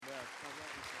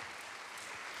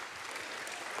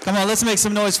Come on, let's make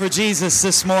some noise for Jesus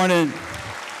this morning.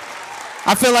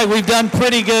 I feel like we've done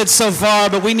pretty good so far,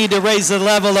 but we need to raise the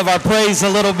level of our praise a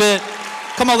little bit.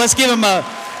 Come on, let's give him a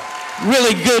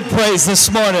really good praise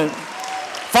this morning.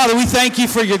 Father, we thank you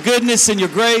for your goodness and your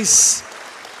grace.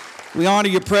 We honor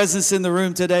your presence in the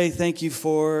room today. Thank you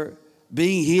for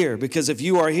being here, because if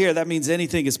you are here, that means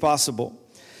anything is possible.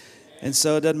 And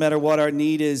so it doesn't matter what our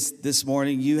need is this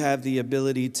morning, you have the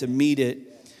ability to meet it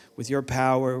with your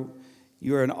power.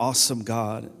 You are an awesome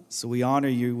God. So we honor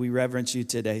you. We reverence you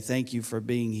today. Thank you for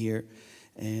being here.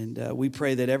 And we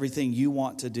pray that everything you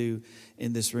want to do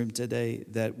in this room today,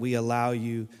 that we allow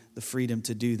you the freedom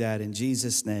to do that in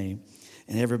Jesus' name.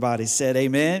 And everybody said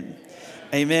amen.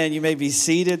 Amen. You may be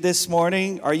seated this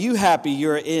morning. Are you happy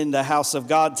you're in the house of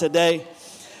God today?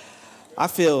 I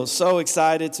feel so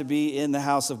excited to be in the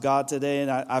house of God today. And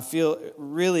I feel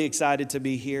really excited to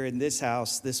be here in this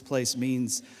house. This place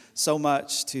means so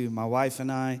much to my wife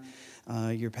and I.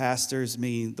 Your pastors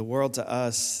mean the world to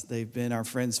us. They've been our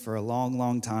friends for a long,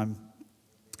 long time.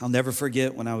 I'll never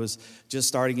forget when I was just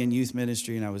starting in youth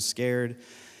ministry and I was scared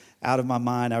out of my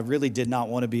mind. I really did not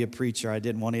want to be a preacher. I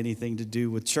didn't want anything to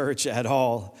do with church at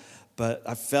all. But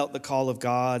I felt the call of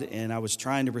God, and I was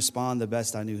trying to respond the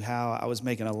best I knew how. I was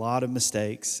making a lot of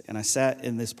mistakes, and I sat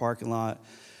in this parking lot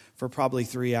for probably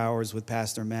 3 hours with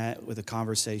Pastor Matt with a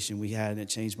conversation we had, and it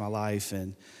changed my life.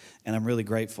 And I'm really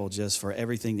grateful just for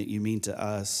everything that you mean to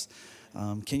us.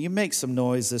 Can you make some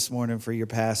noise this morning for your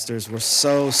pastors? We're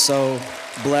so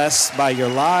blessed by your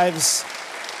lives.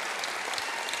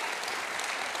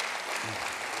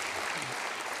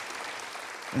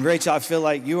 And Rachel, I feel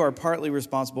like you are partly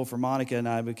responsible for Monica and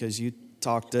I, because you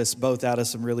talked us both out of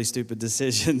some really stupid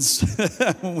decisions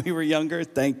when we were younger.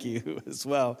 Thank you as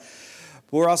well.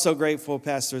 But we're also grateful,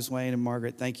 Pastors Wayne and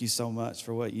Margaret. Thank you so much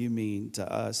for what you mean to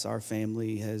us. Our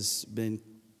family has been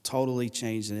totally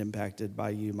changed and impacted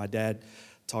by you. My dad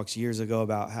talks years ago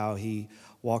about how he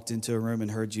walked into a room and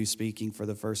heard you speaking for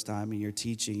the first time, and your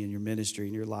teaching and your ministry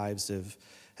and your lives have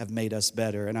made us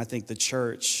better. And I think the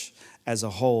church as a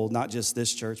whole, not just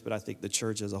this church, but I think the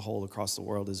church as a whole across the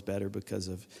world is better because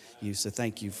of you. So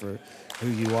thank you for who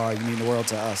you are. You mean the world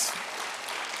to us.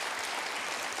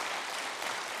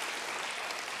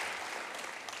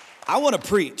 I want to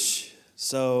preach.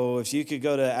 So if you could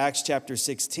go to Acts chapter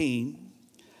 16,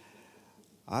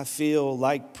 I feel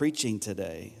like preaching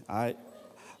today. I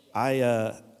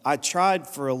tried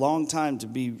for a long time to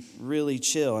be really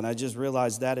chill, and I just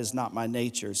realized that is not my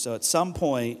nature. So at some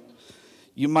point,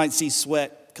 you might see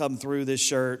sweat come through this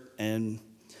shirt, and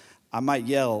I might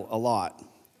yell a lot.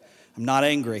 I'm not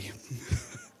angry.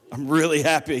 I'm really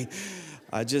happy.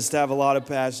 I just have a lot of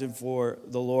passion for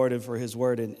the Lord and for His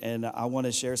Word, and I want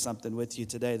to share something with you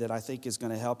today that I think is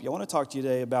going to help you. I want to talk to you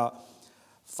today about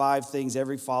 5 things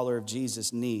every follower of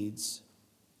Jesus needs.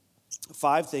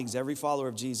 5 things every follower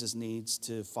of Jesus needs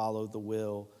to follow the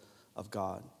will of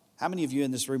God. How many of you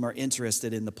in this room are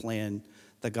interested in the plan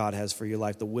that God has for your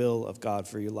life, the will of God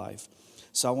for your life?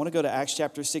 So I want to go to Acts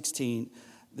chapter 16.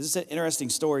 This is an interesting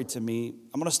story to me.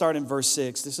 I'm going to start in verse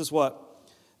 6. This is what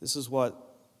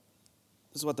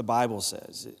the Bible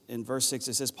says. In verse 6,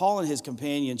 it says, Paul and his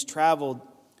companions traveled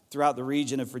throughout the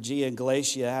region of Phrygia and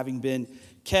Galatia, having been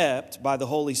kept by the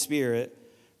Holy Spirit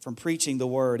from preaching the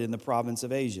word in the province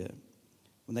of Asia.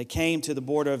 When they came to the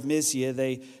border of Mysia,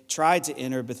 they tried to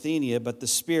enter Bithynia, but the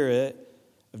Spirit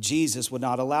of Jesus would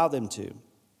not allow them to.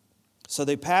 So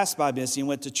they passed by Mysia and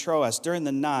went to Troas. During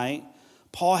the night,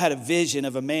 Paul had a vision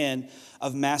of a man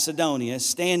of Macedonia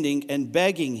standing and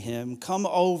begging him, "Come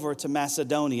over to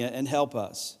Macedonia and help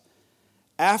us."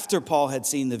 After Paul had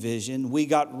seen the vision, we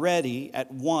got ready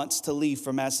at once to leave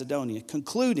for Macedonia,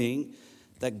 concluding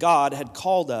that God had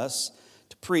called us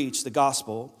to preach the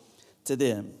gospel to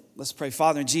them. Let's pray.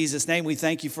 Father, in Jesus' name, we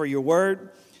thank you for your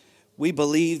word. We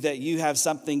believe that you have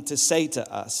something to say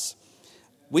to us.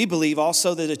 We believe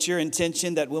also that it's your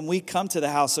intention that when we come to the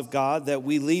house of God, that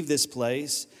we leave this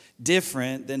place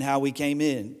different than how we came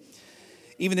in.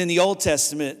 Even in the Old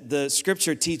Testament, the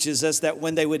scripture teaches us that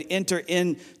when they would enter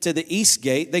into the east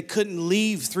gate, they couldn't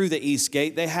leave through the east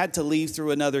gate. They had to leave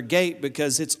through another gate,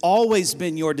 because it's always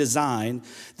been your design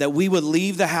that we would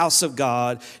leave the house of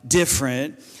God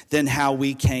different than how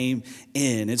we came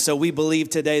in. And so we believe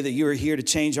today that you are here to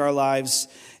change our lives,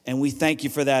 and we thank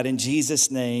you for that in Jesus'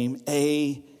 name.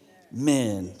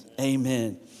 Amen.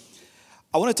 Amen.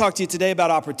 I want to talk to you today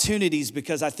about opportunities,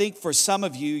 because I think for some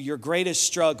of you, your greatest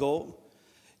struggle,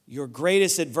 your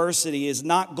greatest adversity is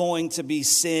not going to be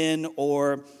sin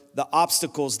or the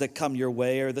obstacles that come your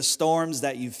way or the storms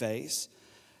that you face.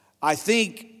 I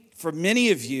think for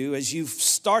many of you, as you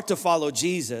start to follow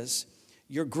Jesus,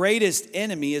 your greatest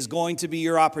enemy is going to be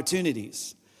your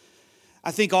opportunities.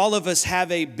 I think all of us have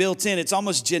a built-in, it's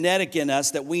almost genetic in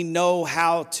us that we know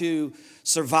how to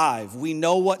survive. We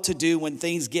know what to do when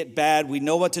things get bad. We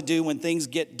know what to do when things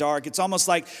get dark. It's almost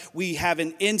like we have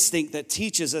an instinct that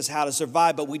teaches us how to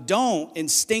survive, but we don't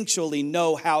instinctually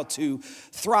know how to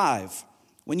thrive.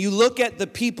 When you look at the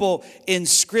people in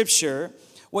Scripture,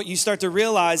 what you start to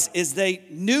realize is they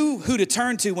knew who to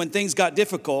turn to when things got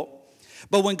difficult.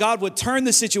 But when God would turn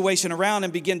the situation around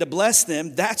and begin to bless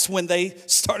them, that's when they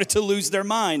started to lose their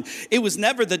mind. It was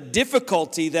never the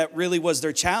difficulty that really was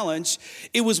their challenge.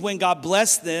 It was when God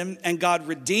blessed them and God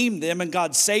redeemed them and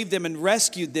God saved them and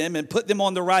rescued them and put them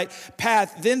on the right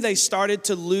path. Then they started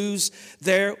to lose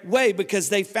their way because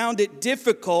they found it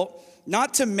difficult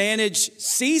not to manage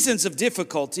seasons of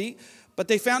difficulty, but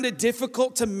they found it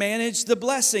difficult to manage the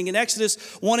blessing. In Exodus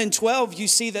 1:12, you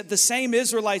see that the same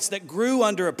Israelites that grew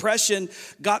under oppression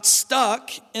got stuck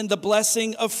in the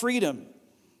blessing of freedom.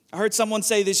 I heard someone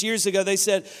say this years ago. They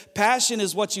said, passion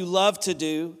is what you love to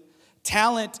do,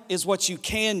 talent is what you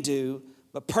can do,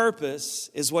 but purpose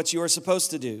is what you are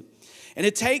supposed to do. And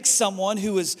it takes someone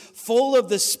who is full of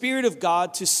the Spirit of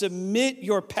God to submit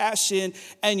your passion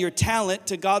and your talent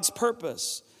to God's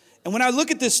purpose. And when I look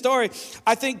at this story,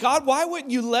 I think, God, why wouldn't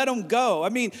you let them go? I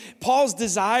mean, Paul's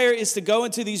desire is to go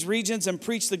into these regions and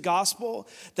preach the gospel.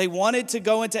 They wanted to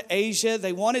go into Asia.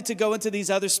 They wanted to go into these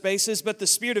other spaces, but the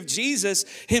Spirit of Jesus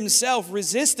himself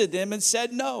resisted them and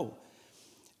said no.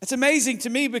 It's amazing to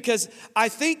me because I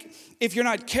think if you're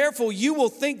not careful, you will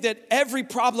think that every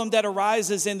problem that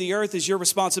arises in the earth is your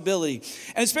responsibility.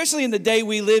 And especially in the day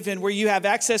we live in where you have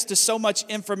access to so much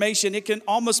information, it can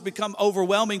almost become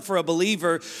overwhelming for a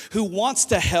believer who wants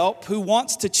to help, who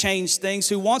wants to change things,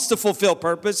 who wants to fulfill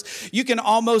purpose. You can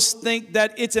almost think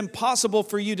that it's impossible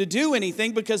for you to do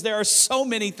anything because there are so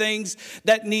many things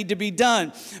that need to be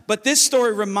done. But this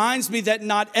story reminds me that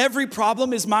not every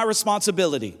problem is my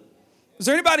responsibility. Is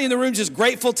there anybody in the room just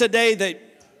grateful today that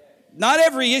not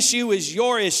every issue is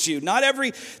your issue? Not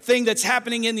everything that's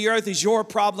happening in the earth is your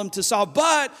problem to solve,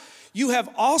 but you have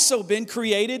also been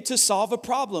created to solve a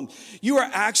problem. You are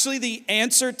actually the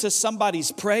answer to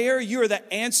somebody's prayer. You are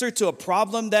the answer to a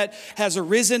problem that has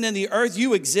arisen in the earth.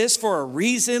 You exist for a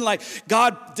reason. Like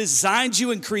God designed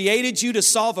you and created you to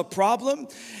solve a problem.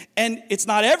 And it's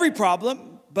not every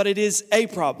problem, but it is a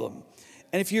problem.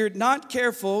 And if you're not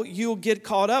careful, you'll get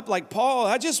caught up like Paul.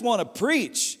 I just want to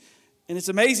preach. And it's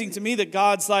amazing to me that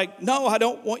God's like, no, I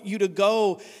don't want you to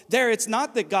go there. It's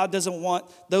not that God doesn't want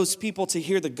those people to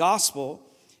hear the gospel.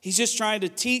 He's just trying to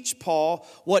teach Paul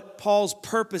what Paul's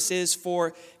purpose is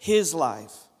for his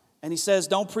life. And he says,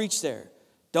 don't preach there.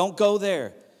 Don't go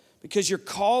there. Because your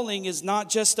calling is not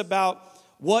just about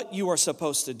what you are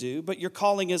supposed to do, but your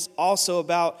calling is also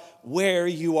about where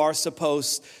you are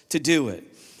supposed to do it.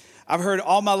 I've heard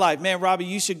all my life, man, Robbie,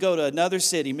 you should go to another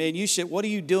city. Man, what are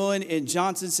you doing in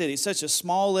Johnson City? It's such a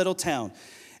small little town.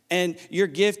 And your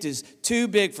gift is too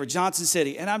big for Johnson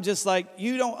City. And I'm just like,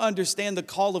 you don't understand the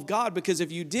call of God, because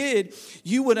if you did,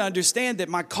 you would understand that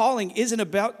my calling isn't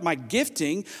about my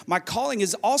gifting. My calling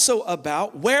is also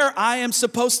about where I am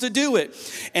supposed to do it.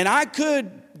 And I could,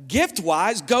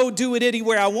 gift-wise, go do it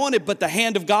anywhere I wanted, but the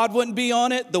hand of God wouldn't be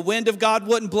on it. The wind of God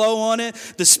wouldn't blow on it.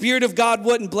 The Spirit of God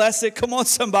wouldn't bless it. Come on,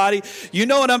 somebody. You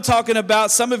know what I'm talking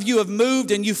about. Some of you have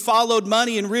moved and you followed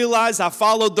money and realized I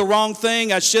followed the wrong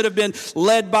thing. I should have been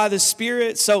led by the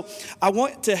Spirit. So I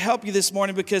want to help you this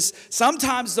morning, because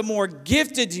sometimes the more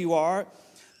gifted you are,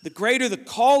 the greater the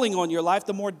calling on your life,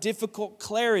 the more difficult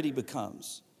clarity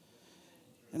becomes.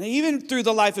 And even through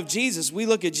the life of Jesus, we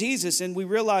look at Jesus and we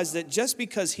realize that just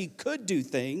because he could do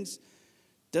things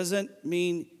doesn't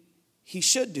mean he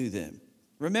should do them.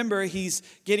 Remember, he's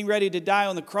getting ready to die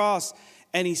on the cross,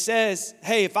 and he says,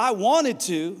 hey, if I wanted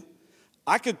to,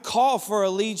 I could call for a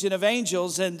legion of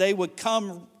angels and they would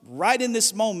come right in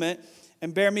this moment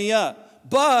and bear me up.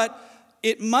 But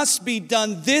it must be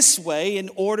done this way in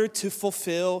order to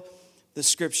fulfill the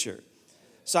scripture.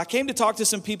 So I came to talk to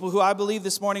some people who I believe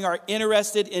this morning are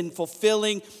interested in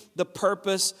fulfilling the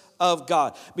purpose of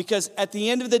God. Because at the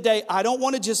end of the day, I don't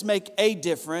want to just make a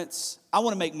difference. I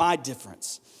want to make my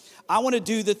difference. I want to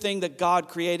do the thing that God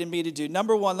created me to do.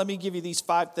 Number one, let me give you these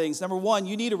 5 things. Number one,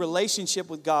 you need a relationship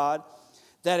with God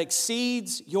that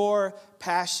exceeds your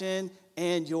passion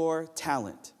and your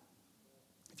talent.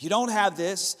 If you don't have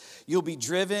this, you'll be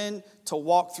driven to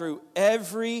walk through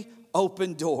every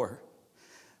open door.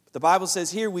 The Bible says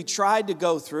here we tried to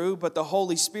go through, but the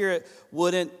Holy Spirit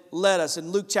wouldn't let us. In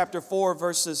Luke chapter 4,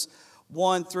 verses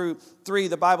 1 through 3,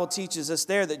 the Bible teaches us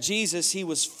there that Jesus, he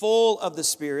was full of the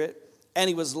Spirit, and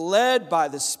he was led by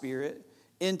the Spirit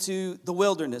into the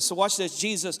wilderness. So watch this.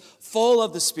 Jesus, full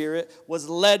of the Spirit, was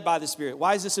led by the Spirit.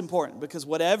 Why is this important? Because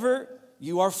whatever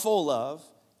you are full of,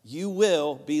 you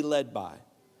will be led by.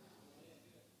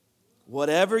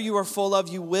 Whatever you are full of,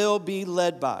 you will be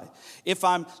led by. If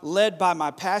I'm led by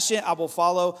my passion, I will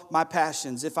follow my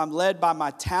passions. If I'm led by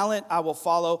my talent, I will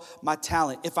follow my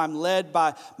talent. If I'm led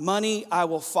by money, I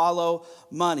will follow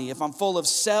money. If I'm full of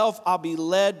self, I'll be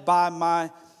led by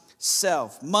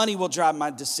myself. Money will drive my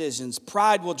decisions.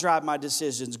 Pride will drive my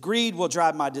decisions. Greed will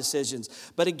drive my decisions.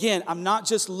 But again, I'm not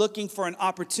just looking for an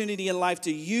opportunity in life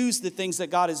to use the things that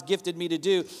God has gifted me to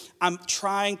do. I'm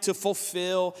trying to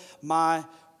fulfill my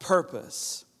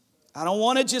purpose. I don't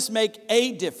want to just make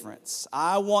a difference.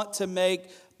 I want to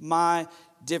make my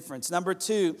difference. Number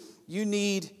 2, you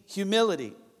need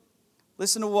humility.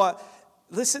 Listen to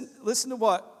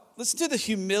the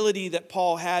humility that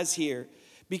Paul has here.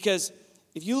 Because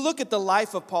if you look at the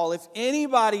life of Paul, if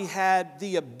anybody had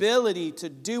the ability to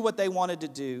do what they wanted to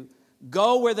do,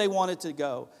 go where they wanted to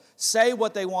go, say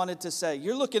what they wanted to say,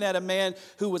 you're looking at a man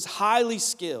who was highly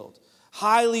skilled,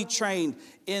 highly trained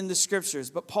in the scriptures.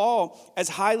 But Paul, as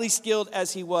highly skilled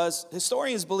as he was,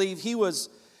 historians believe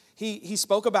he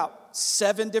spoke about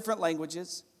 7 different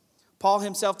languages. Paul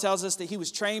himself tells us that he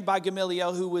was trained by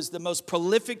Gamaliel, who was the most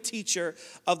prolific teacher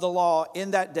of the law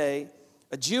in that day.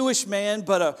 A Jewish man,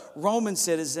 but a Roman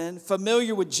citizen,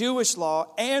 familiar with Jewish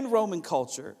law and Roman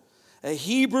culture, a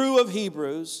Hebrew of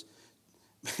Hebrews,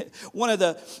 one of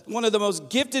the most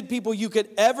gifted people you could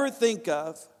ever think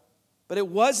of. But it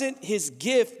wasn't his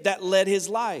gift that led his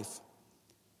life.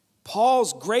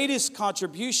 Paul's greatest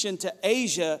contribution to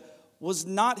Asia was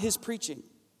not his preaching.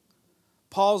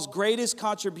 Paul's greatest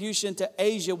contribution to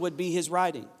Asia would be his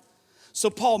writing. So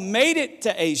Paul made it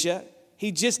to Asia.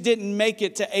 He just didn't make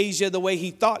it to Asia the way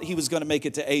he thought he was going to make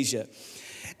it to Asia.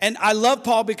 And I love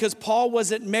Paul because Paul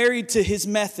wasn't married to his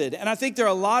method. And I think there are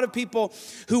a lot of people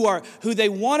who they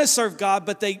want to serve God,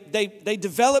 but they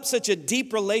develop such a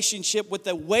deep relationship with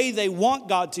the way they want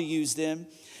God to use them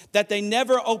that they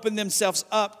never open themselves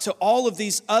up to all of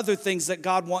these other things that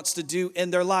God wants to do in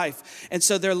their life. And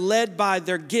so they're led by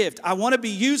their gift. I want to be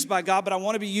used by God, but I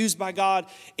want to be used by God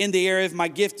in the area of my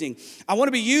gifting. I want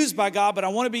to be used by God, but I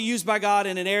want to be used by God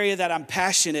in an area that I'm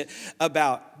passionate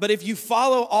about. But if you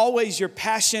follow always your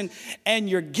passion and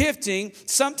your gifting,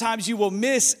 sometimes you will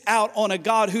miss out on a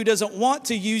God who doesn't want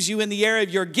to use you in the area of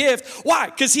your gift. Why?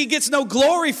 Because he gets no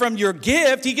glory from your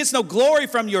gift. He gets no glory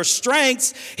from your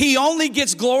strengths. He only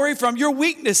gets glory from your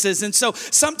weaknesses. And so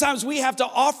sometimes we have to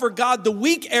offer God the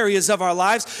weak areas of our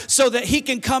lives so that he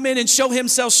can come in and show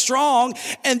himself strong,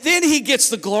 and then he gets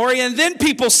the glory, and then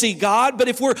people see God. But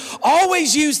if we're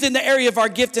always used in the area of our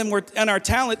gift and our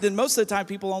talent, then most of the time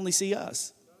people only see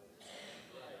us.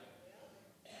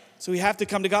 So we have to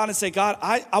come to God and say, God,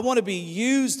 I want to be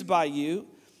used by you.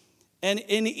 And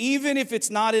even if it's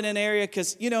not in an area,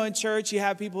 because, in church you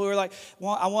have people who are like,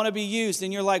 well, I want to be used.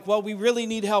 And you're like, well, we really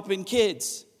need help in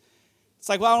kids. It's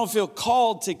like, well, I don't feel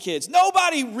called to kids.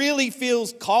 Nobody really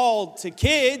feels called to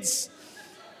kids.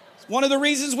 One of the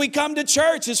reasons we come to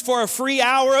church is for a free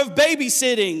hour of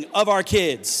babysitting of our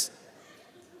kids.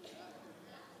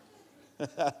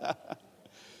 But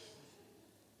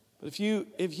if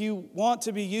you want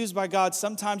to be used by God,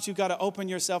 sometimes you've got to open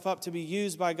yourself up to be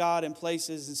used by God in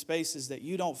places and spaces that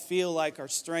you don't feel like are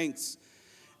strengths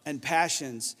and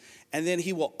passions. And then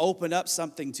he will open up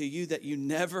something to you that you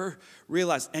never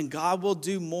realized. And God will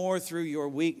do more through your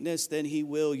weakness than he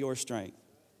will your strength.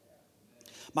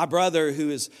 My brother,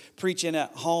 who is preaching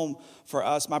at home for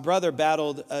us, my brother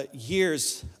battled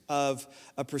years of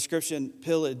a prescription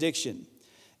pill addiction.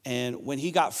 And when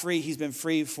he got free, he's been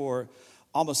free for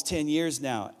almost 10 years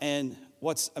now. And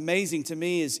what's amazing to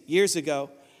me is years ago,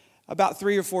 about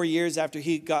 3 or 4 years after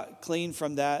he got clean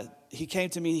from that, he came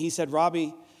to me and he said,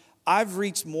 Robbie, I've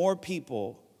reached more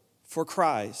people for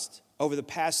Christ over the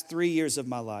past 3 years of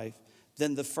my life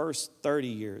than the first 30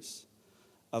 years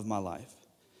of my life.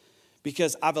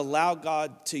 Because I've allowed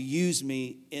God to use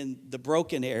me in the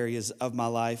broken areas of my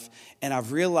life. And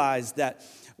I've realized that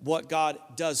what God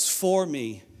does for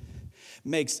me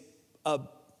makes a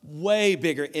way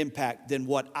bigger impact than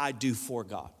what I do for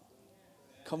God.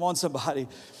 Come on, somebody.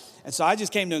 And so I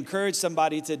just came to encourage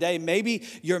somebody today. Maybe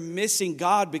you're missing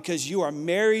God because you are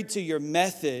married to your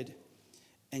method,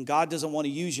 and God doesn't want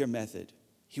to use your method.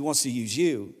 He wants to use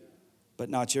you, but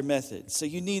not your method. So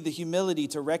you need the humility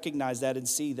to recognize that and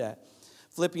see that.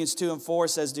 Philippians 2:4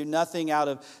 says, do nothing out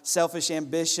of selfish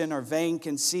ambition or vain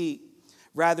conceit.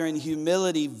 Rather, in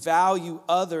humility, value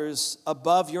others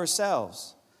above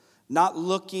yourselves, not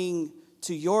looking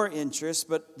to your interests,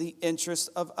 but the interests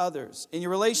of others. In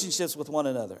your relationships with one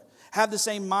another, have the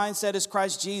same mindset as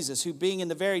Christ Jesus, who being in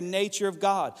the very nature of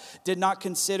God, did not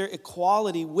consider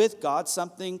equality with God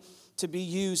something to be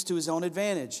used to his own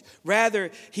advantage.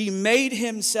 Rather, he made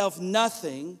himself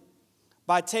nothing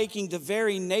by taking the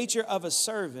very nature of a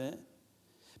servant,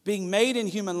 being made in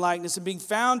human likeness and being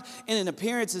found in an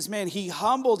appearance as man. He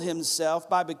humbled himself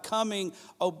by becoming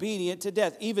obedient to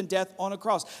death, even death on a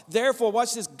cross. Therefore,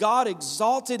 watch this, God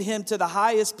exalted him to the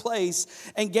highest place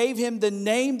and gave him the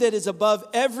name that is above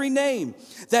every name,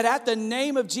 that at the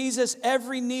name of Jesus,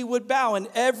 every knee would bow and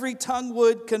every tongue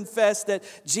would confess that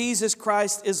Jesus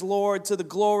Christ is Lord, to the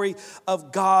glory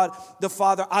of God the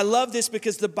Father. I love this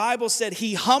because the Bible said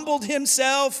he humbled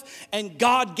himself and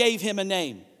God gave him a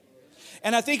name.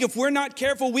 And I think if we're not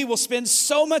careful, we will spend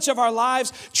so much of our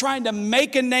lives trying to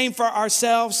make a name for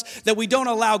ourselves that we don't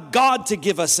allow God to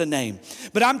give us a name.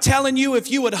 But I'm telling you,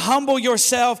 if you would humble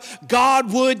yourself,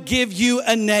 God would give you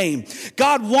a name.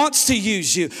 God wants to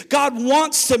use you. God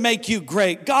wants to make you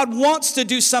great. God wants to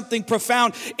do something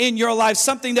profound in your life,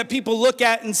 something that people look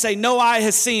at and say, no eye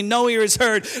has seen, no ear has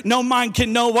heard, no mind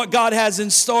can know what God has in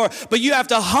store. But you have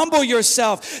to humble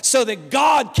yourself so that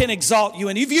God can exalt you.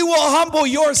 And if you will humble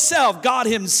yourself, God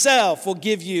himself will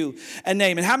give you a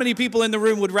name. And how many people in the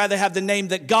room would rather have the name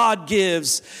that God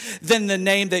gives than the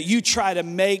name that you try to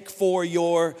make for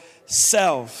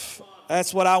yourself?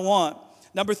 That's what I want.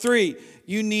 Number 3,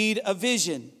 you need a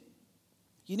vision.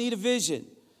 You need a vision.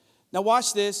 Now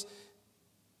watch this.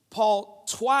 Paul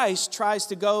twice tries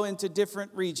to go into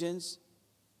different regions.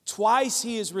 Twice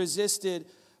he is resisted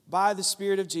by the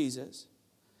Spirit of Jesus.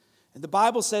 And the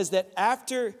Bible says that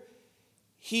after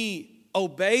he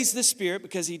obeys the Spirit,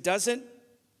 because he doesn't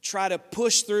try to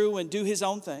push through and do his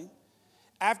own thing.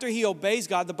 After he obeys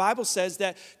God, the Bible says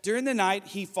that during the night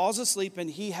he falls asleep and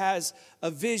he has a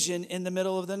vision in the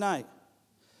middle of the night.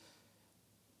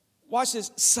 Watch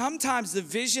this. Sometimes the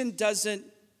vision doesn't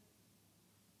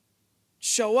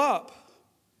show up.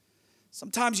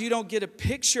 Sometimes you don't get a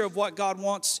picture of what God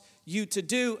wants you to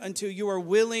do until you are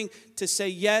willing to say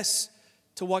yes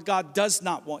to what God does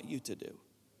not want you to do.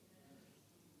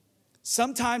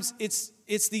 Sometimes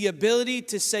it's the ability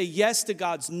to say yes to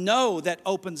God's no that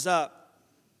opens up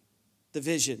the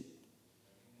vision.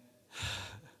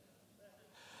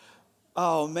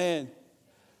 Oh, man.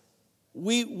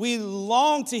 We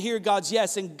long to hear God's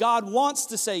yes, and God wants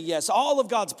to say yes. All of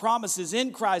God's promises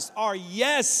in Christ are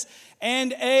yes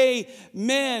and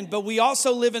amen. But we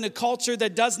also live in a culture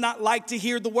that does not like to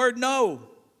hear the word no.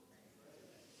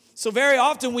 So very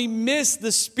often we miss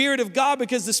the Spirit of God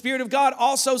because the Spirit of God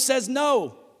also says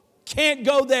no. Can't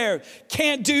go there.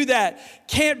 Can't do that.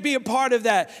 Can't be a part of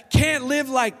that. Can't live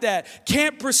like that.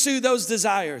 Can't pursue those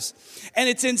desires. And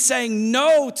it's in saying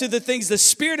no to the things the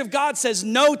Spirit of God says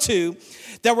no to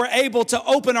that we're able to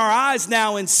open our eyes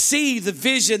now and see the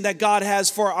vision that God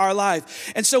has for our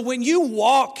life. And so when you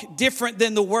walk different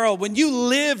than the world, when you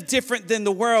live different than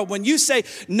the world, when you say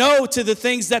no to the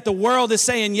things that the world is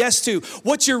saying yes to,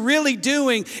 what you're really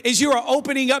doing is you are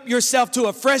opening up yourself to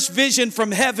a fresh vision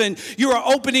from heaven. You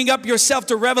are opening up yourself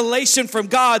to revelation from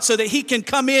God so that he can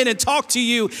come in and talk to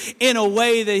you in a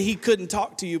way that he couldn't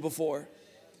talk to you before.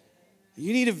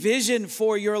 You need a vision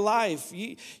for your life.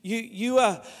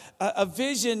 A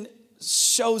vision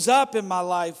shows up in my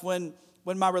life when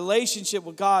my relationship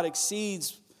with God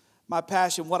exceeds my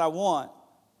passion, what I want.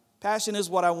 Passion is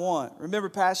what I want. Remember,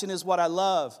 passion is what I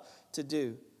love to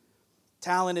do.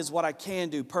 Talent is what I can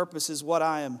do. Purpose is what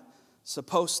I am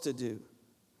supposed to do.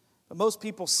 But most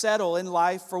people settle in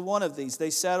life for one of these. They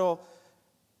settle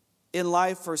in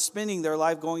life for spending their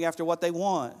life going after what they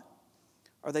want.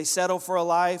 Or they settle for a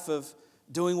life of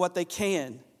doing what they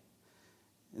can.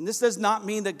 And this does not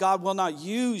mean that God will not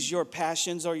use your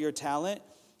passions or your talent.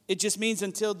 It just means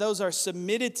until those are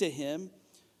submitted to him,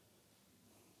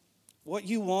 what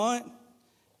you want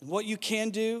and what you can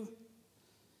do,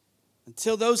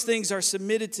 until those things are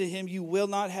submitted to him, you will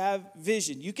not have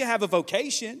vision. You can have a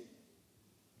vocation.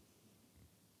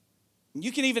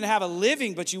 You can even have a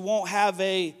living, but you won't have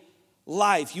a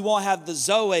life. You won't have the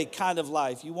Zoe kind of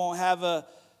life. You won't have a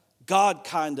God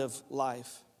kind of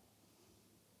life.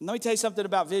 And let me tell you something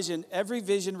about vision. Every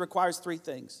vision requires 3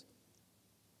 things: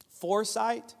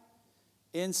 foresight,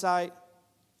 insight,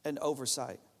 and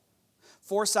oversight.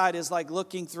 Foresight is like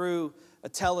looking through a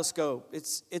telescope.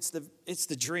 It's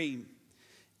the dream.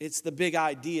 It's the big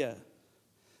idea.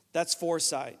 That's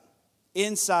foresight.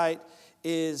 Insight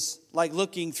is like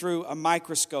looking through a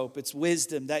microscope. It's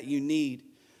wisdom that you need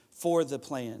for the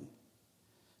plan,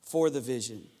 for the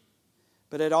vision.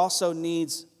 But it also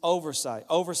needs oversight.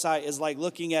 Oversight is like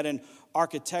looking at an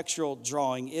architectural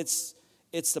drawing. It's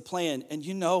the plan. And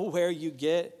you know where you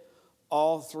get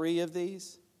all three of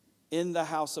these? In the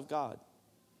house of God.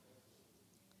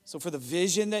 So for the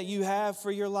vision that you have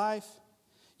for your life,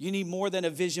 you need more than a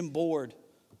vision board.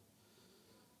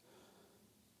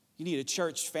 You need a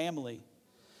church family.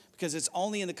 Because it's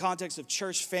only in the context of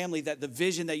church family that the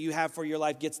vision that you have for your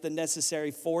life gets the necessary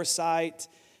foresight,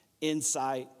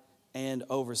 insight, and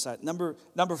oversight. Number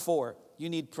 4, you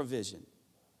need provision.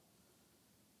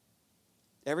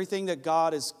 Everything that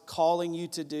God is calling you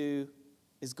to do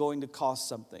is going to cost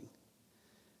something.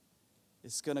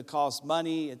 It's going to cost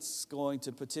money. It's going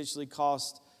to potentially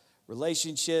cost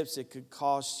relationships. It could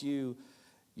cost you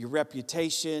your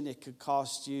reputation. It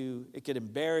could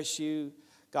embarrass you.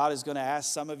 God is going to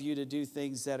ask some of you to do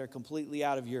things that are completely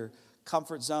out of your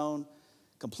comfort zone,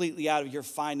 completely out of your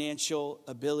financial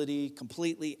ability,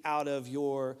 completely out of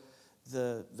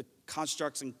the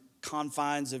constructs and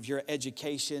confines of your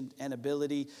education and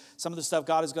ability. Some of the stuff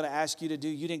God is going to ask you to do,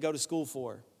 you didn't go to school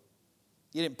for.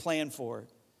 You didn't plan for.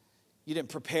 You didn't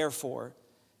prepare for.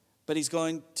 But he's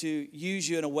going to use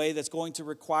you in a way that's going to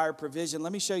require provision.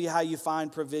 Let me show you how you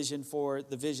find provision for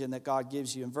the vision that God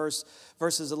gives you. In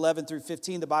verses 11 through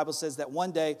 15, the Bible says that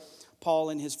one day, Paul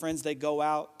and his friends, they go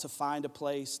out to find a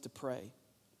place to pray.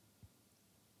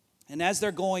 And as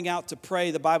they're going out to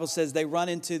pray, the Bible says they run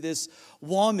into this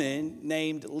woman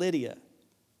named Lydia.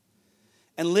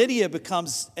 And Lydia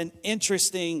becomes an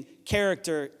interesting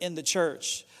character in the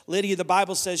church. Lydia, the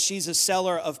Bible says she's a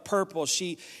seller of purple.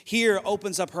 She here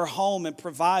opens up her home and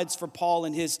provides for Paul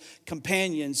and his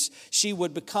companions. She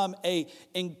would become an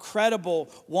incredible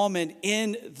woman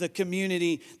in the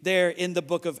community there in the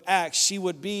book of Acts. She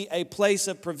would be a place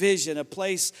of provision, a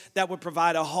place that would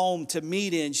provide a home to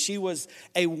meet in. She was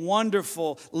a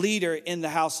wonderful leader in the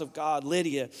house of God,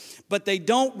 Lydia. But they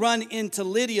don't run into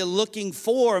Lydia looking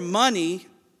for money.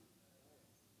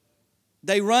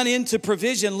 They run into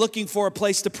provision looking for a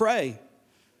place to pray.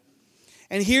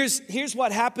 And here's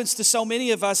what happens to so many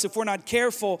of us if we're not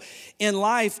careful in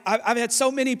life. I've had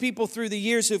so many people through the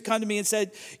years who have come to me and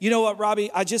said, you know what, Robbie,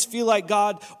 I just feel like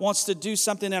God wants to do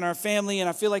something in our family, and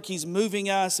I feel like he's moving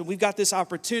us, and we've got this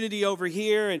opportunity over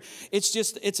here, and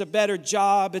it's a better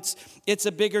job, it's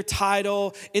a bigger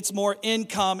title, it's more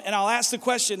income. And I'll ask the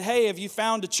question, hey, have you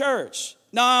found a church?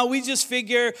 No, we just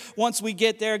figure once we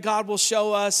get there, God will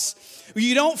show us.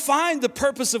 You don't find the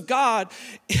purpose of God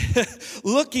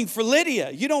looking for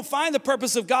Lydia. You don't find the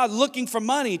purpose of God looking for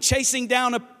money, chasing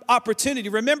down an opportunity.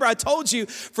 Remember, I told you,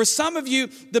 for some of you,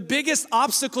 the biggest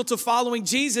obstacle to following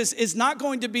Jesus is not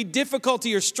going to be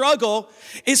difficulty or struggle.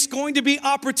 It's going to be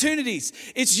opportunities.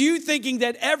 It's you thinking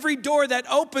that every door that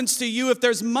opens to you, if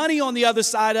there's money on the other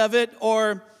side of it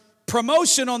or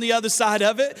promotion on the other side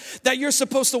of it, that you're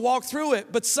supposed to walk through it.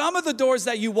 But some of the doors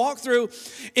that you walk through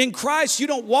in Christ, you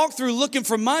don't walk through looking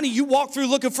for money. You walk through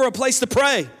looking for a place to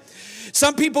pray.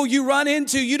 Some people you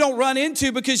don't run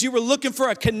into because you were looking for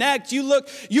a connect.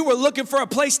 You were looking for a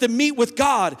place to meet with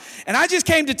God. And I just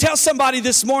came to tell somebody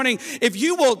this morning, if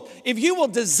you will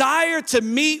desire to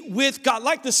meet with God,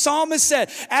 like the psalmist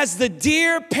said, as the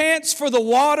deer pants for the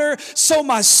water, so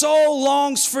my soul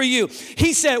longs for you.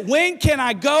 He said, when can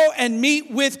I go and meet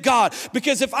with God?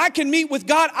 Because if I can meet with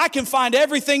God, I can find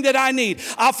everything that I need.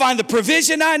 I'll find the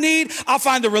provision I need. I'll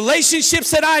find the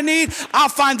relationships that I need. I'll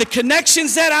find the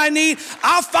connections that I need.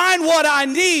 I'll find what I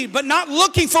need, but not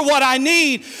looking for what I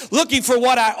need, looking for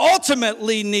what I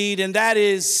ultimately need, and that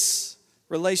is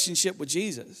relationship with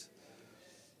Jesus.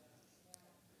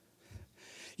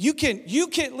 You can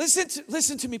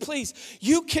listen to me, please.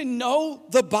 You can know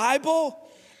the Bible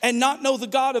and not know the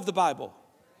God of the Bible.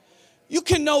 You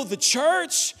can know the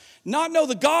church, not know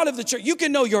the God of the church. You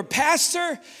can know your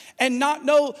pastor and not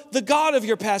know the God of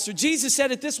your pastor. Jesus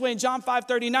said it this way in John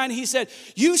 5:39. He said,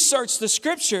 you search the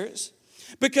scriptures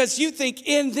because you think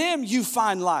in them you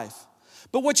find life.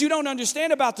 But what you don't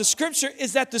understand about the scripture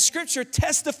is that the scripture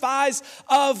testifies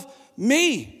of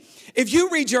me. If you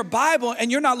read your Bible and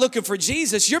you're not looking for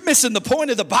Jesus, you're missing the point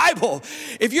of the Bible.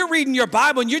 If you're reading your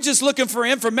Bible and you're just looking for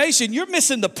information, you're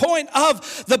missing the point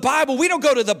of the Bible. We don't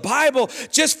go to the Bible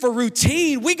just for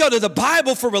routine. We go to the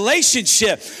Bible for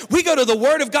relationship. We go to the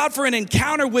Word of God for an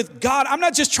encounter with God. I'm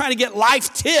not just trying to get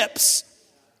life tips.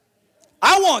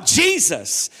 I want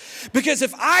Jesus. Because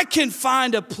if I can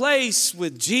find a place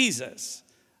with Jesus,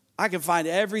 I can find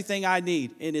everything I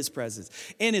need in His presence.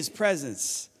 In His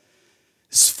presence,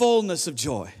 His fullness of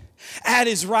joy. At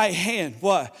His right hand,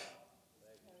 what?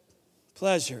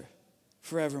 Pleasure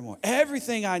forevermore.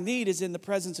 Everything I need is in the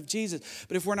presence of Jesus.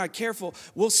 But if we're not careful,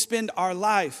 we'll spend our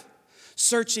life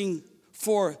searching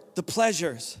for the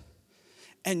pleasures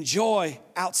and joy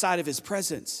outside of his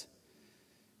presence.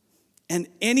 And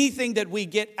anything that we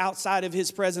get outside of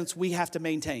his presence, we have to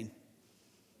maintain.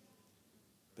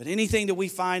 But anything that we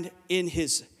find in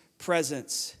his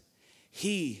presence,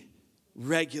 he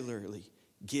regularly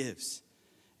gives.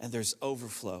 And there's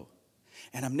overflow.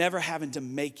 And I'm never having to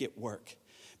make it work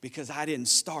because I didn't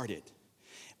start it.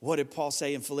 What did Paul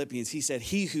say in Philippians? He said,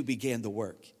 he who began the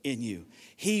work in you,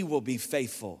 he will be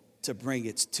faithful to bring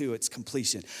it to its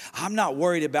completion. I'm not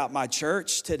worried about my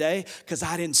church today because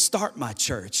I didn't start my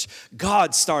church.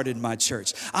 God started my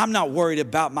church. I'm not worried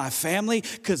about my family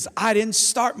because I didn't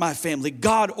start my family.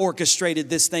 God orchestrated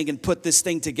this thing and put this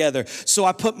thing together. So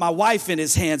I put my wife in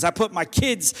his hands. I put my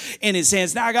kids in his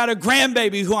hands. Now I got a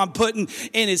grandbaby who I'm putting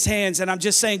in his hands. And I'm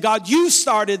just saying, God, you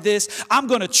started this. I'm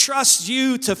going to trust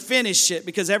you to finish it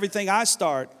because everything I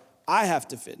start, I have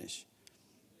to finish.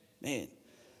 Man.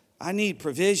 I need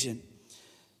provision.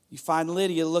 You find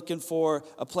Lydia looking for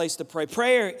a place to pray.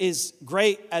 Prayer is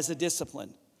great as a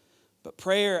discipline, but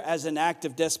prayer as an act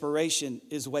of desperation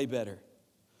is way better.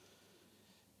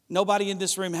 Nobody in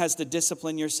this room has to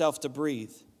discipline yourself to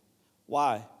breathe.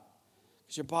 Why?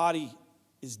 Because your body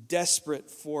is desperate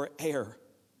for air.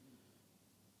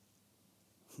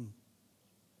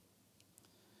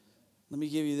 Let me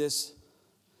give you this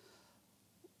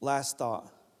last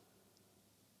thought.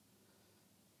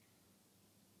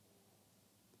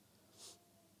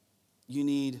 You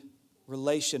need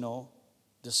relational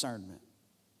discernment.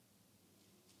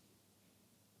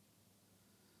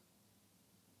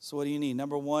 So what do you need?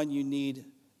 Number one, you need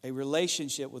a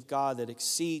relationship with God that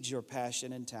exceeds your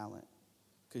passion and talent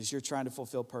because you're trying to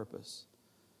fulfill purpose.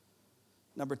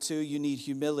 Number two, you need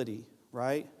humility,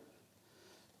 right?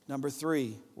 Number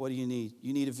three, what do you need?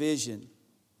 You need a vision.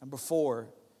 Number four,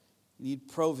 you need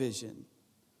provision.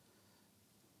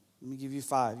 Let me give you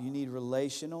five. You need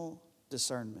relational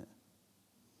discernment.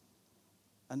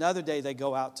 Another day, they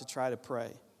go out to try to pray.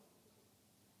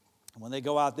 And when they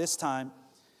go out this time,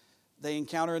 they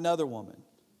encounter another woman.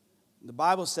 The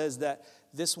Bible says that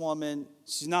this woman,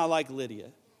 she's not like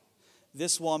Lydia.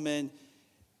 This woman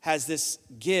has this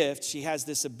gift. She has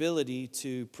this ability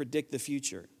to predict the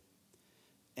future.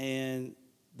 And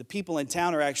the people in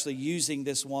town are actually using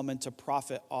this woman to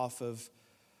profit off of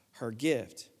her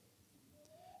gift.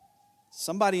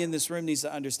 Somebody in this room needs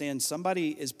to understand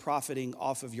somebody is profiting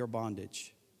off of your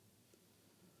bondage.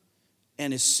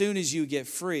 And as soon as you get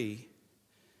free,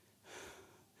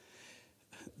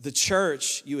 the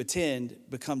church you attend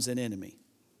becomes an enemy.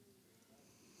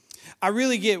 I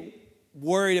really get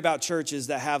worried about churches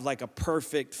that have like a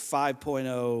perfect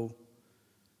 5.0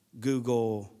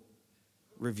 Google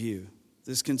review.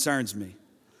 This concerns me.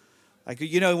 Like,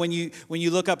 you know, when you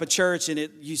look up a church and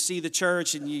you see the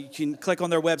church and you can click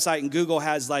on their website and Google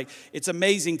has like, it's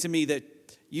amazing to me that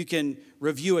you can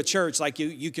review a church like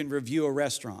you can review a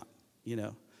restaurant. You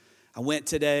know, I went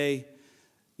today,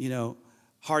 you know,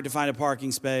 hard to find a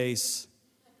parking space,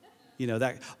 you know,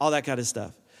 that all that kind of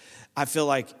stuff. I feel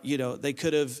like, you know, they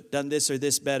could have done this or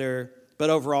this better, but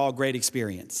overall, great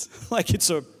experience. Like it's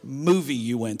a movie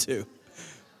you went to.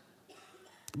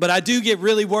 But I do get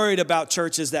really worried about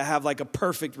churches that have like a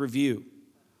perfect review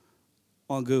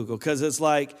on Google because it's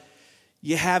like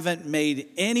you haven't made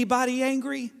anybody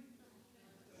angry.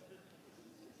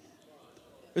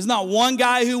 There's not one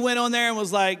guy who went on there and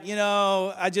was like, you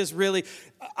know,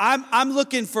 I'm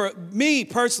looking for, me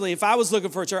personally, if I was looking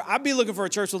for a church, I'd be looking for a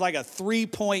church with like a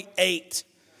 3.8,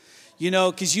 you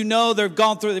know, because you know they've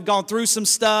gone through some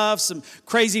stuff, some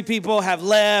crazy people have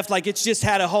left, like it's just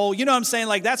had a whole, you know what I'm saying?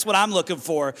 Like that's what I'm looking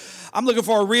for. I'm looking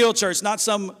for a real church, not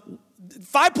some,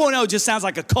 5.0 just sounds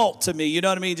like a cult to me, you know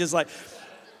what I mean? Just like,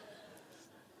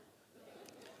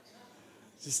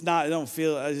 I just don't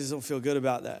feel good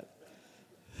about that.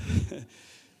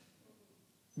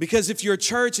 Because if your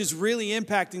church is really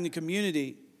impacting the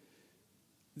community,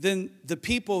 then the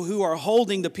people who are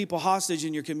holding the people hostage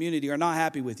in your community are not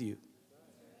happy with you.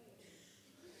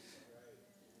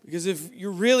 Because if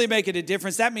you're really making a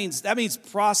difference, that means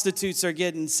prostitutes are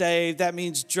getting saved. That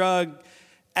means drug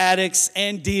addicts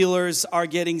and dealers are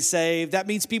getting saved. That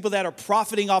means people that are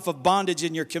profiting off of bondage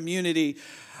in your community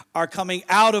are coming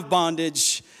out of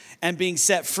bondage and being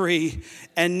set free,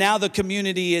 and now the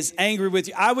community is angry with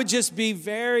you. I would just be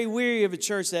very weary of a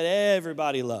church that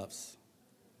everybody loves.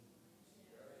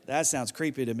 That sounds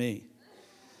creepy to me.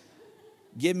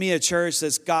 Give me a church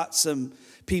that's got some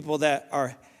people that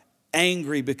are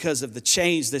angry because of the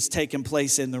change that's taking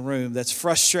place in the room, that's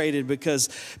frustrated because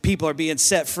people are being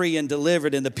set free and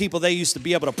delivered, and the people they used to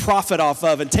be able to profit off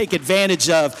of and take advantage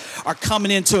of are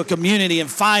coming into a community and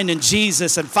finding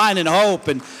Jesus and finding hope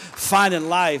and finding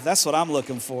life. That's what I'm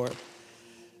looking for.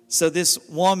 So this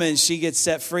woman, she gets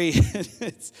set free.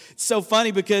 It's so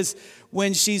funny because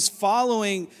when she's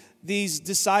following these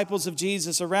disciples of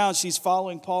Jesus around, she's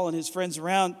following Paul and his friends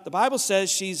around, the Bible says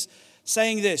she's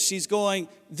saying this. She's going,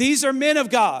 these are men of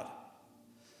God,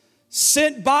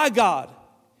 sent by God,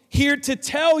 here to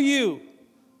tell you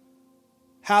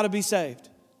how to be saved.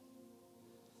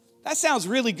 That sounds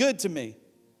really good to me.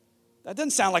 That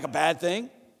doesn't sound like a bad thing.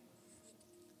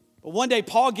 But one day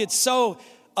Paul gets so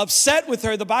upset with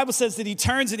her, the Bible says that he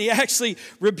turns and he actually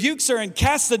rebukes her and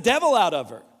casts the devil out of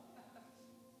her.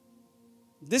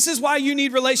 This is why you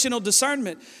need relational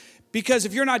discernment. Because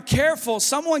if you're not careful,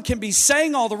 someone can be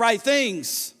saying all the right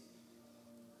things,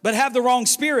 but have the wrong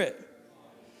spirit.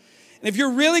 And if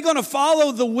you're really going to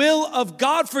follow the will of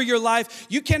God for your life,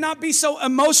 you cannot be so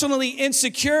emotionally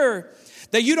insecure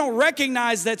that you don't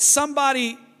recognize that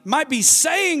somebody might be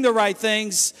saying the right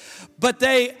things, but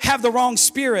they have the wrong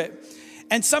spirit.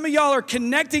 And some of y'all are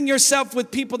connecting yourself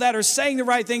with people that are saying the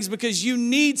right things because you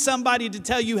need somebody to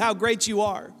tell you how great you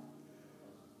are.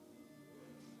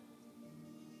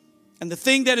 And the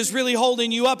thing that is really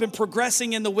holding you up and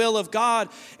progressing in the will of God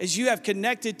is you have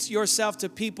connected yourself to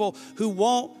people who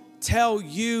won't tell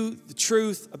you the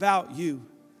truth about you.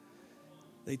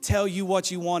 They tell you what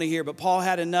you want to hear. But Paul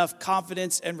had enough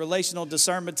confidence and relational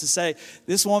discernment to say,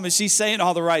 this woman, she's saying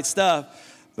all the right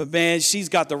stuff, but man, she's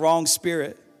got the wrong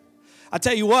spirit. I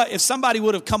tell you what, if somebody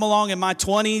would have come along in my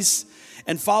 20s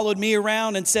and followed me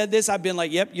around and said this, I'd been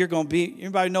like, yep, you're going to be,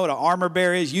 anybody know what an armor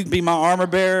bearer is? You can be my armor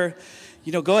bearer.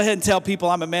 You know, go ahead and tell people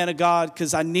I'm a man of God,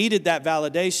 because I needed that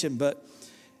validation. But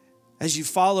as you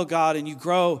follow God and you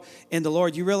grow in the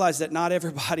Lord, you realize that not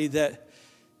everybody that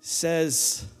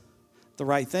says the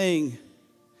right thing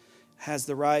has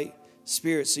the right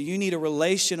spirit. So you need a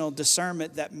relational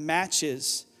discernment that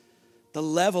matches the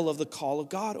level of the call of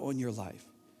God on your life.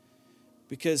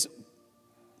 Because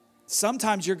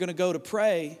sometimes you're going to go to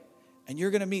pray and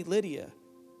you're going to meet Lydia.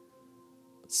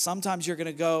 But sometimes you're going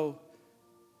to go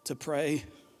to pray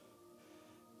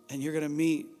and you're going to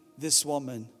meet this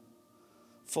woman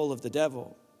full of the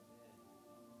devil.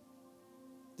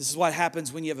 This is what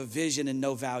happens when you have a vision and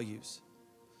no values.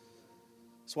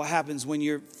 It's what happens when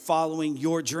you're following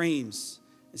your dreams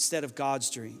instead of God's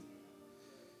dream.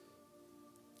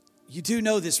 You do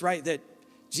know this, right? That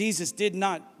Jesus did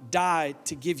not die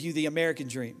to give you the American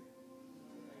dream.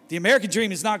 The American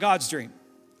dream is not God's dream.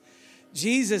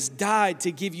 Jesus died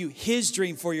to give you his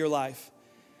dream for your life.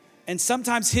 And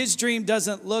sometimes his dream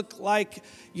doesn't look like,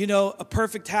 a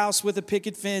perfect house with a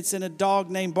picket fence and a dog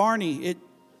named Barney.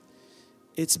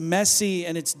 It's messy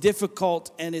and it's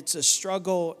difficult and it's a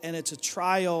struggle and it's a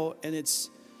trial and it's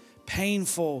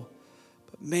painful.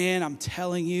 But man, I'm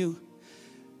telling you,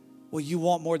 what you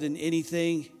want more than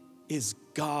anything is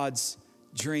God's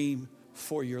dream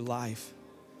for your life.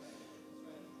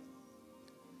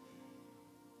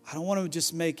 I don't want to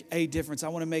just make a difference. I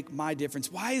want to make my difference.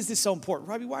 Why is this so important?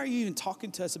 Robbie, why are you even talking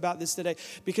to us about this today?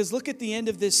 Because look at the end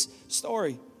of this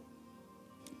story.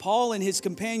 Paul and his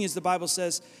companions, the Bible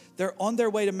says, they're on their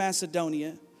way to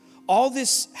Macedonia. All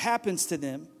this happens to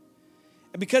them.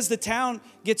 And because the town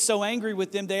gets so angry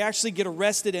with them, they actually get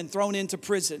arrested and thrown into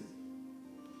prison.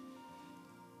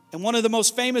 And one of the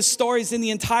most famous stories in the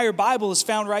entire Bible is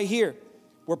found right here,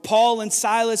 where Paul and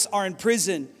Silas are in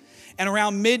prison. And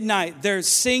around midnight, they're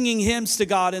singing hymns to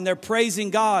God and they're praising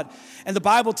God. And the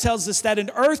Bible tells us that an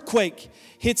earthquake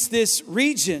hits this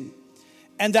region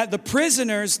and that the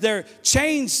prisoners, their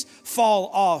chains fall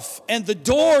off and the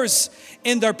doors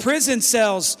in their prison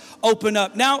cells open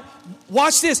up. Now,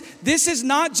 watch this. This is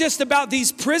not just about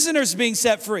these prisoners being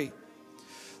set free.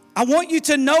 I want you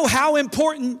to know how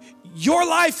important your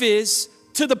life is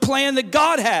to the plan that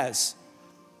God has.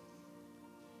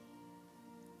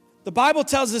 The Bible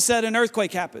tells us that an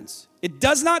earthquake happens. It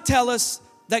does not tell us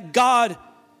that God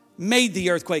made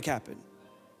the earthquake happen.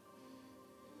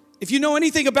 If you know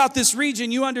anything about this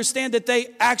region, you understand that they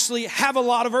actually have a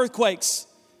lot of earthquakes.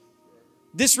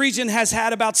 This region has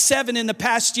had about 7 in the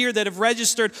past year that have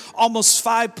registered almost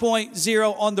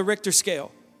 5.0 on the Richter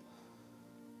scale.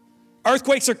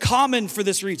 Earthquakes are common for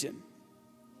this region.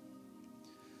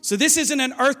 So this isn't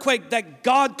an earthquake that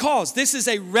God caused. This is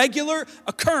a regular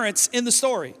occurrence in the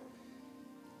story.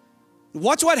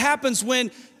 Watch what happens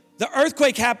when the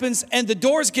earthquake happens and the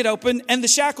doors get open and the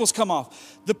shackles come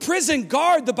off. The prison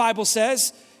guard, the Bible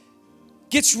says,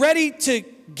 gets ready to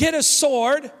get a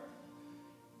sword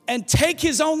and take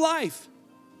his own life.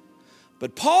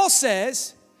 But Paul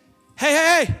says,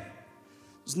 hey,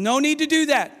 there's no need to do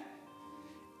that.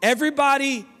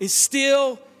 Everybody is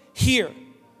still here.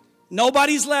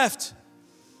 Nobody's left.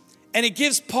 And it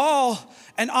gives Paul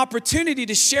an opportunity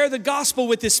to share the gospel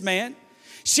with this man.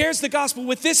 Shares the gospel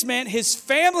with this man. His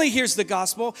family hears the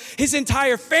gospel. His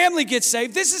entire family gets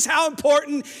saved. This is how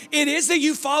important it is that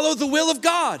you follow the will of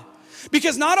God.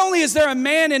 Because not only is there a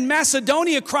man in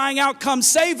Macedonia crying out, come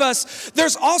save us,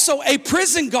 there's also a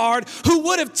prison guard who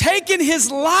would have taken his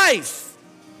life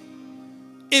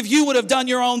if you would have done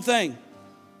your own thing,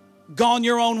 gone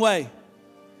your own way,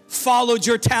 followed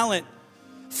your talent,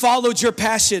 followed your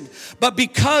passion. But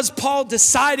because Paul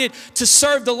decided to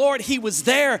serve the Lord, he was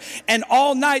there. And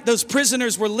all night, those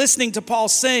prisoners were listening to Paul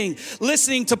sing,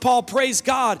 listening to Paul praise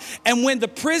God. And when the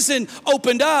prison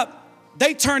opened up,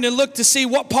 they turned and looked to see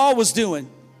what Paul was doing.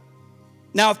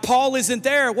 Now, if Paul isn't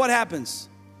there, what happens?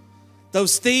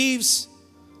 Those thieves,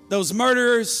 those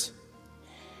murderers,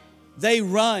 they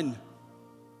run.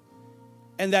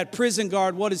 And that prison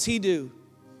guard, what does he do?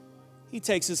 He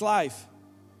takes his life.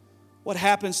 What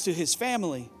happens to his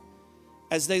family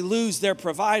as they lose their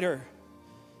provider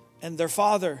and their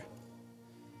father?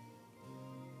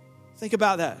 Think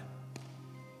about that.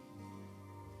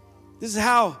 This is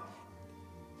how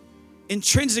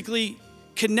intrinsically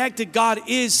connected God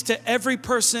is to every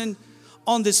person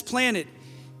on this planet.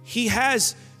 He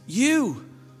has you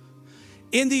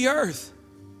in the earth,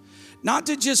 not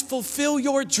to just fulfill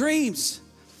your dreams,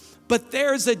 but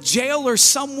there's a jailer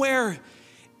somewhere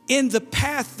in the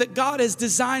path that God has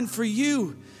designed for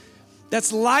you.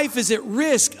 That's life is at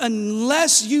risk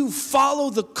unless you follow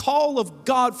the call of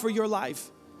God for your life.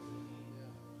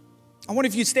 I wonder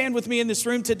if you stand with me in this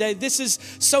room today. This is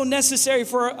so necessary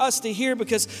for us to hear,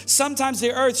 because sometimes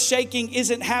the earth shaking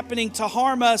isn't happening to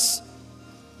harm us.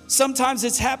 Sometimes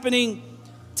it's happening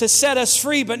to set us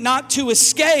free, but not to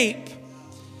escape.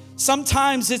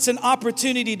 Sometimes it's an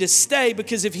opportunity to stay,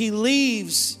 because if he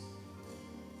leaves,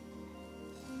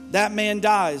 that man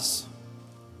dies.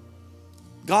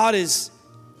 God is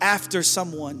after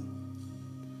someone.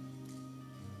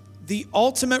 The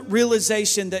ultimate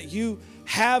realization that you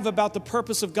have about the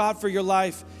purpose of God for your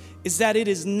life is that it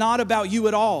is not about you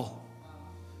at all.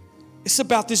 It's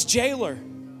about this jailer.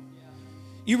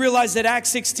 You realize that Acts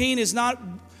 16 is not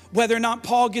whether or not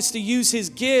Paul gets to use his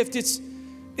gift.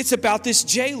 It's about this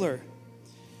jailer.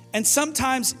 And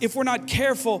sometimes if we're not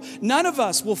careful, none of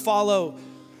us will follow.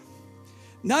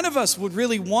 None of us would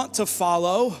really want to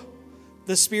follow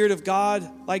the Spirit of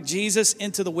God like Jesus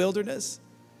into the wilderness.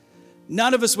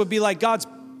 None of us would be like, God's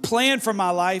plan for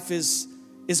my life is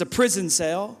a prison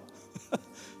cell.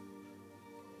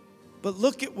 But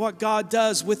look at what God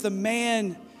does with a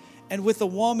man and with a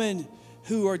woman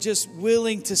who are just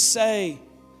willing to say,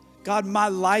 God, my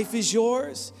life is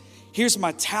yours. Here's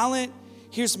my talent.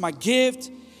 Here's my gift.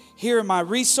 Here are my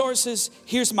resources.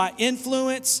 Here's my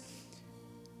influence.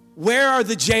 Where are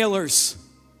the jailers?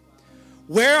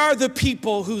 Where are the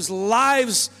people whose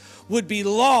lives would be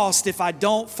lost if I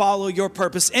don't follow your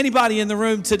purpose? Anybody in the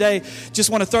room today just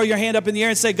want to throw your hand up in the air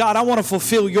and say, God, I want to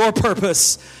fulfill your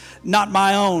purpose, not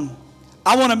my own.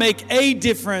 I want to make a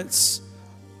difference,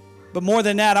 but more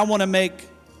than that, I want to make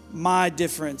my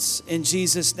difference in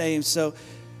Jesus' name. So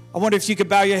I wonder if you could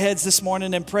bow your heads this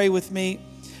morning and pray with me.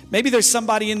 Maybe there's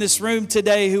somebody in this room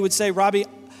today who would say, Robbie,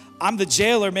 I'm the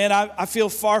jailer, man. I feel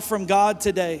far from God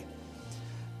today.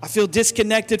 I feel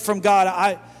disconnected from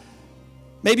God.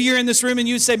 Maybe you're in this room and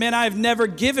you say, man, I have never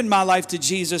given my life to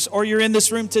Jesus. Or you're in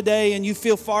this room today and you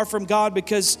feel far from God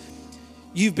because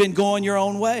you've been going your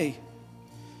own way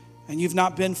and you've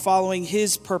not been following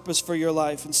his purpose for your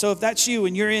life. And so if that's you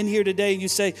and you're in here today and you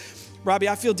say, Robbie,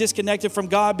 I feel disconnected from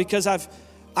God because I've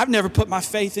never put my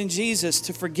faith in Jesus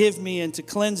to forgive me and to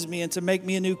cleanse me and to make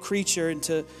me a new creature and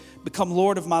to become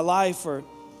Lord of my life. Or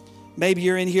maybe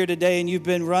you're in here today and you've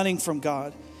been running from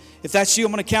God. If that's you,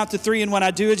 I'm going to count to 3. And when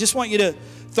I do, I just want you to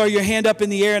throw your hand up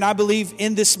in the air. And I believe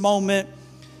in this moment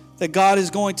that God is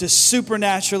going to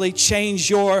supernaturally change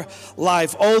your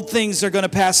life. Old things are going to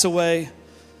pass away.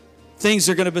 Things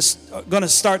are going to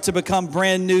start to become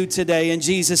brand new today in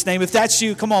Jesus' name. If that's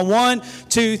you, come on. 1,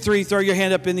 2, 3, throw your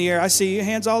hand up in the air. I see your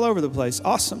hands all over the place.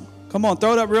 Awesome. Come on,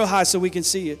 throw it up real high so we can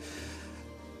see you.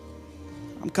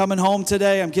 I'm coming home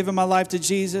today. I'm giving my life to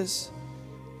Jesus.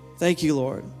 Thank you,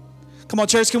 Lord. Come on,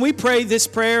 church, can we pray this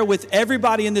prayer with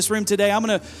everybody in this room today? I'm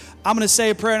going to say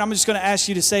a prayer, and I'm just going to ask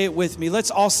you to say it with me. Let's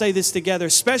all say this together,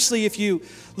 especially if you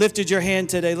lifted your hand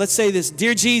today. Let's say this.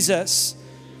 Dear Jesus,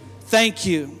 thank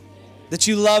you that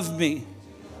you love me,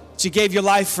 that you gave your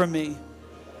life for me.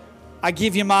 I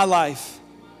give you my life.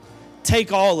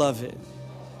 Take all of it.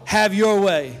 Have your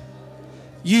way.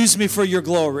 Use me for your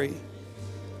glory.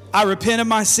 I repent of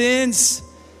my sins.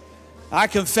 I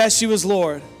confess you as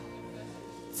Lord.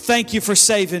 Thank you for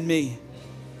saving me.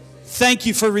 Thank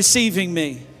you for receiving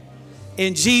me.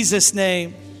 In Jesus'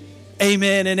 name,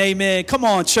 amen and amen. Come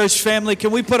on, church family.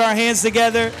 Can we put our hands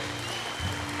together?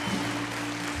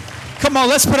 Come on,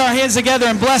 let's put our hands together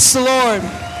and bless the Lord.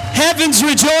 Heaven's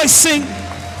rejoicing.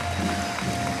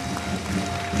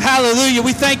 Hallelujah.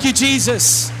 We thank you,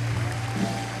 Jesus.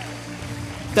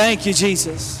 Thank you,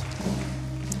 Jesus.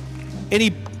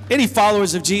 Any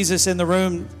followers of Jesus in the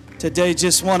room today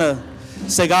just want to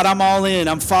say, God, I'm all in.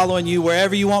 I'm following you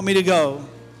wherever you want me to go.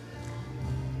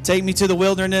 Take me to the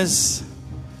wilderness.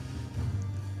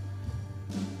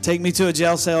 Take me to a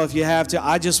jail cell if you have to.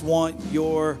 I just want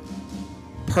your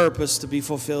purpose to be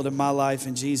fulfilled in my life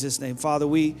in Jesus' name. Father,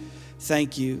 we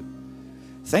thank you.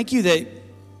 Thank you that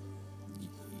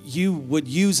you would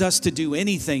use us to do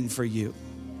anything for you.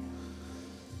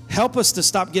 Help us to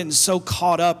stop getting so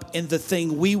caught up in the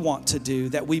thing we want to do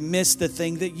that we miss the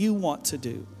thing that you want to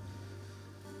do.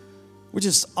 We're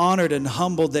just honored and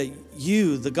humbled that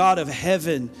you, the God of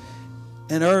heaven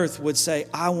and earth, would say,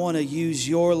 I want to use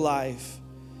your life.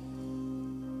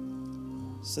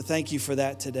 So thank you for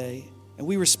that today. And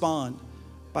we respond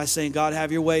by saying, God,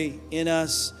 have your way in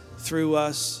us, through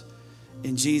us.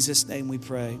 In Jesus' name we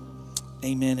pray.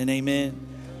 Amen and amen.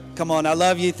 Come on, I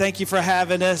love you. Thank you for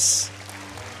having us.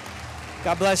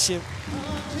 God bless you.